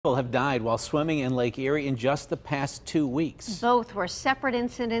People have died while swimming in Lake Erie in just the past 2 weeks. Both were separate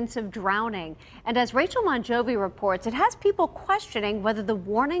incidents of drowning. And as Rachele Mongiovi reports, it has people questioning whether the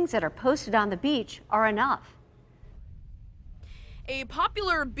warnings that are posted on the beach are enough. A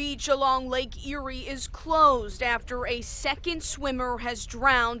popular beach along Lake Erie is closed after a second swimmer has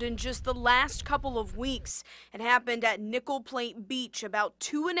drowned in just the last couple of weeks. It happened at Nickel Plate Beach, about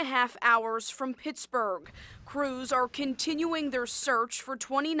 2.5 hours from Pittsburgh. Crews are continuing their search for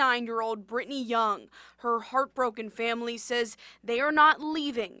 29-year-old Brittany Young. Her heartbroken family says they are not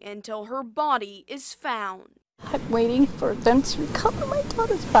leaving until her body is found. I'm waiting for them to recover my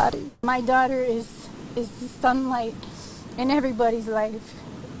daughter's body. My daughter is the sunlight in everybody's life.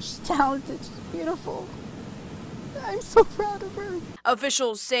 She's talented, she's beautiful. I'm so proud of her.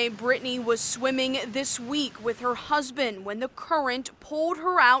 Officials say Brittany was swimming this week with her husband when the current pulled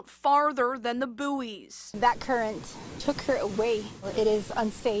her out farther than the buoys. That current took her away. It is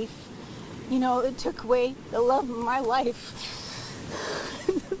unsafe. You know, it took away the love of my life.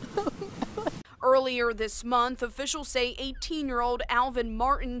 Earlier this month, officials say 18-year-old Alvin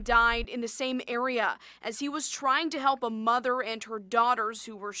Martin died in the same area as he was trying to help a mother and her daughters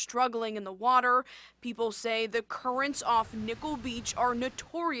who were struggling in the water. People say the currents off Nickel Beach are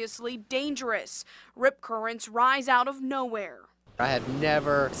notoriously dangerous. Rip currents rise out of nowhere. I have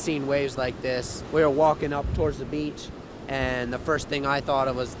never seen waves like this. We were walking up towards the beach, and the first thing I thought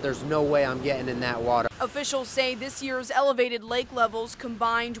of was, there's no way I'm getting in that water. Officials say this year's elevated lake levels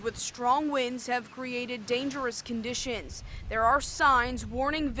combined with strong winds have created dangerous conditions. There are signs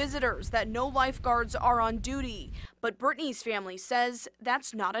warning visitors that no lifeguards are on duty, but Brittany's family says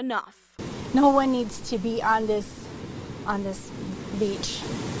that's not enough. No one needs to be on this beach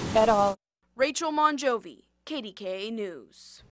at all. Rachele Mongiovi, KDKA News.